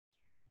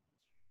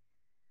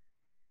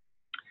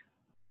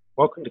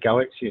Welcome to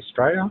Galaxy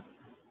Australia,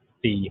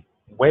 the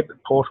web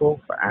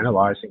portal for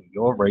analysing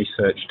your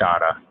research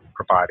data,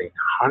 providing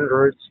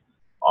hundreds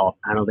of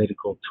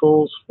analytical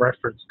tools,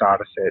 reference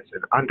data sets,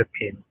 and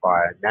underpinned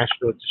by a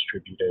national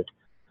distributed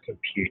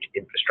compute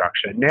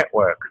infrastructure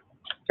network.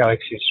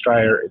 Galaxy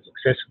Australia is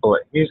accessible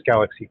at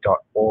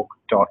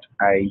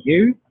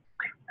usegalaxy.org.au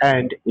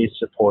and is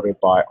supported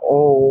by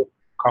all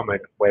common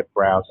web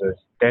browsers,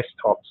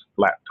 desktops,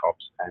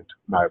 laptops, and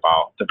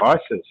mobile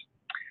devices.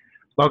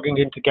 Logging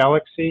into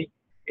Galaxy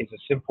is a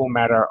simple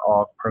matter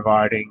of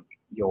providing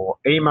your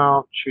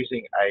email,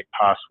 choosing a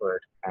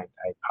password and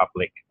a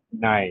public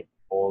name,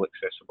 all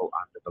accessible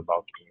under the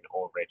login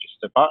or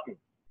register button.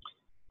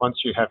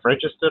 Once you have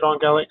registered on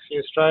Galaxy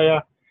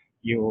Australia,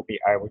 you will be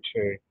able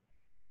to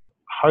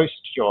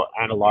host your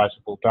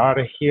analysable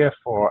data here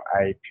for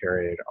a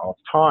period of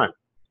time.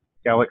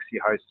 Galaxy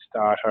hosts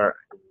data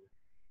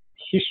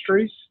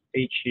histories.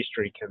 Each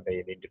history can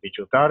be an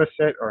individual data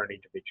set or an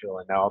individual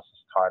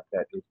analysis type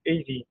that is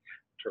easy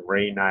to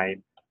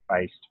rename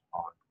based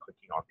on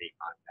clicking on the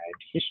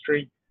Unnamed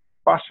History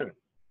button.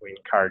 We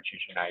encourage you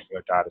to name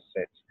your data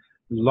sets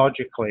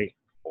logically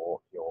for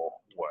your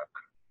work.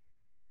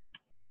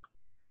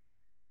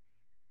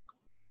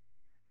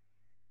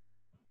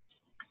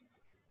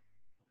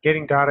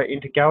 Getting data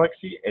into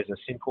Galaxy is a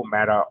simple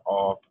matter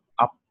of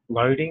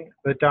uploading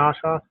the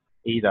data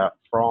either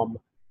from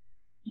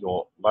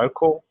your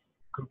local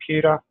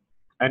computer,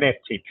 an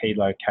FTP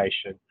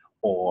location,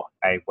 or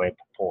a web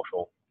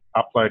portal.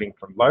 Uploading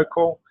from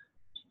local,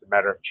 it's a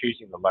matter of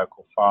choosing the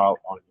local file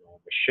on your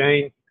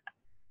machine,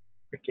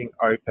 clicking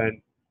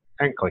open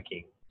and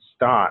clicking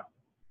start.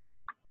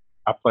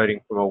 Uploading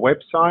from a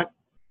website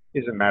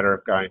is a matter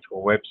of going to a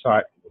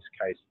website, in this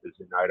case the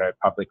Zenodo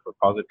Public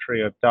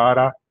Repository of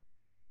Data,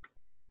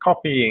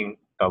 copying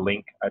the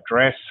link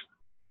address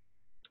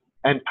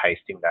and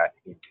pasting that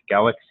into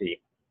Galaxy.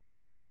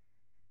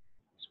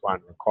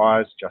 One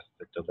requires just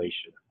the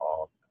deletion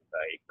of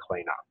the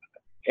cleanup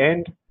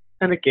end,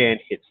 and again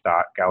hit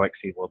start.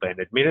 Galaxy will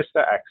then administer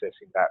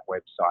accessing that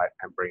website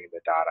and bringing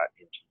the data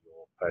into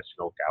your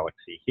personal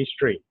Galaxy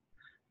history.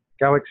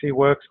 Galaxy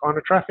works on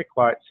a traffic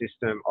light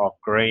system of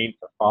green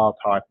for file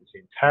type is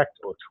intact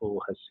or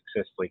tool has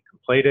successfully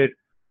completed,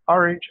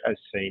 orange as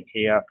seen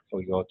here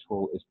for your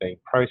tool is being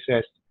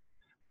processed,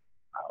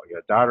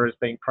 your data is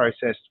being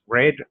processed,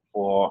 red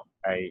for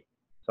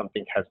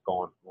something has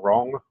gone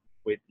wrong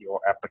with your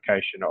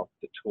application of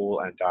the tool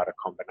and data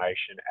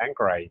combination, and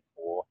grey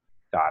for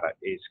data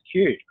is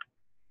queued.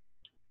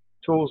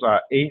 Tools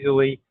are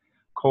easily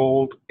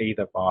called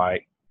either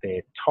by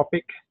their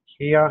topic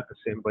here,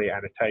 assembly,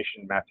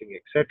 annotation, mapping,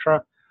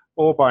 etc.,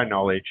 or by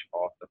knowledge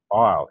of the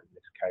file. In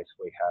this case,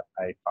 we have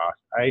a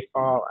FASTA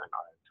file, and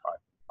I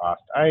type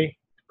FASTA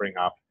to bring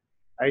up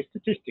a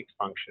statistics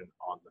function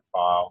on the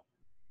file,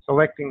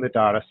 selecting the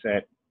data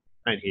set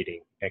and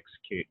hitting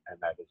execute, and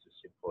that is as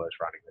simple as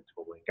running the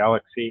tool in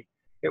Galaxy.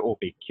 It will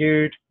be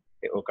queued,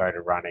 it will go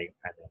to running,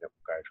 and then it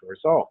will go to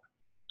resolve.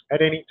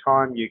 At any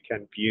time, you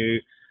can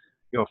view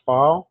your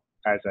file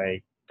as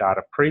a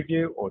data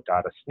preview or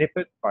data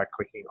snippet by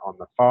clicking on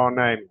the file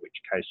name, in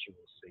which case you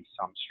will see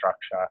some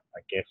structure,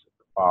 I guess, of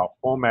the file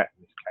format,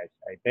 in this case,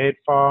 a bed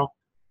file.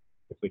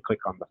 If we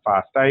click on the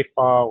FASTA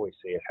file, we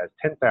see it has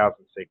 10,000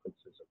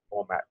 sequences of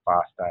format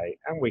FASTA,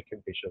 and we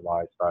can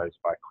visualize those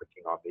by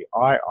clicking on the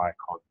eye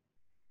icon.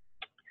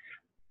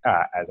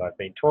 As I've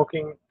been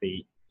talking,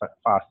 the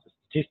FASTA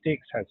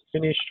statistics has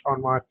finished on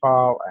my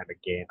file, and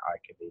again, I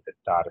can either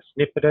data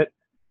snippet it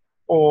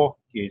or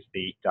use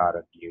the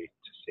data view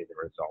to see the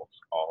results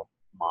of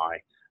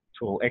my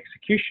tool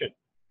execution.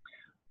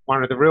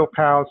 One of the real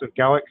powers of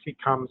Galaxy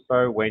comes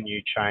though when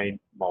you chain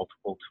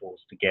multiple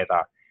tools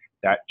together.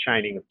 That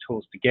chaining of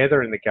tools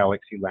together in the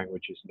Galaxy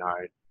language is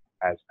known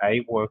as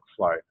a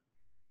workflow.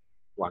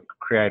 One can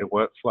create a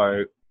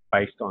workflow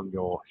based on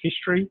your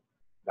history.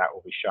 That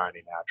will be shown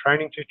in our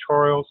training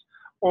tutorials,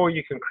 or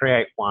you can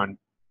create one,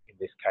 in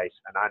this case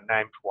an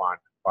unnamed one,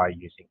 by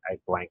using a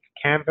blank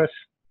canvas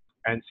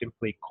and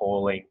simply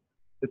calling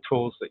the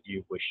tools that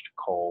you wish to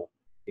call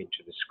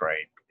into the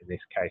screen. In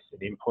this case,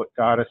 an input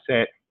data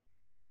set,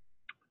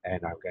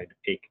 and I'm going to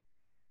pick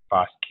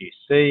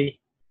FastQC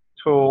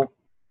tool,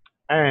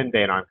 and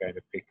then I'm going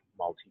to pick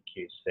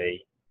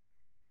MultiQC.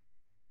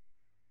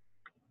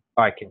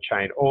 I can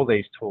chain all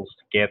these tools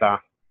together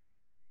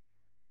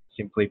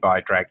simply by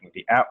dragging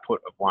the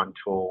output of one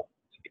tool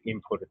to the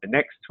input of the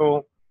next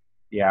tool,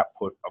 the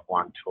output of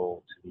one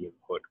tool to the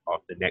input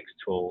of the next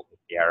tool. If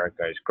the arrow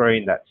goes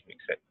green, that's an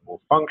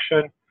acceptable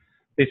function.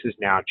 This has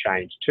now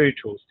changed two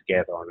tools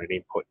together on an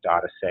input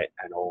data set,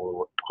 and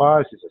all it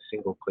requires is a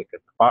single click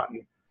of the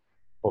button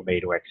for me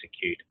to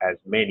execute as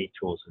many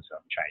tools as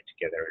I've chained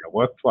together in a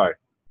workflow.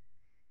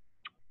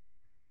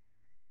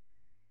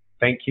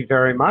 Thank you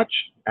very much,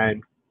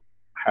 and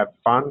have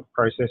fun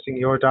processing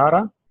your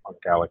data on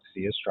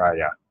Galaxy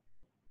Australia.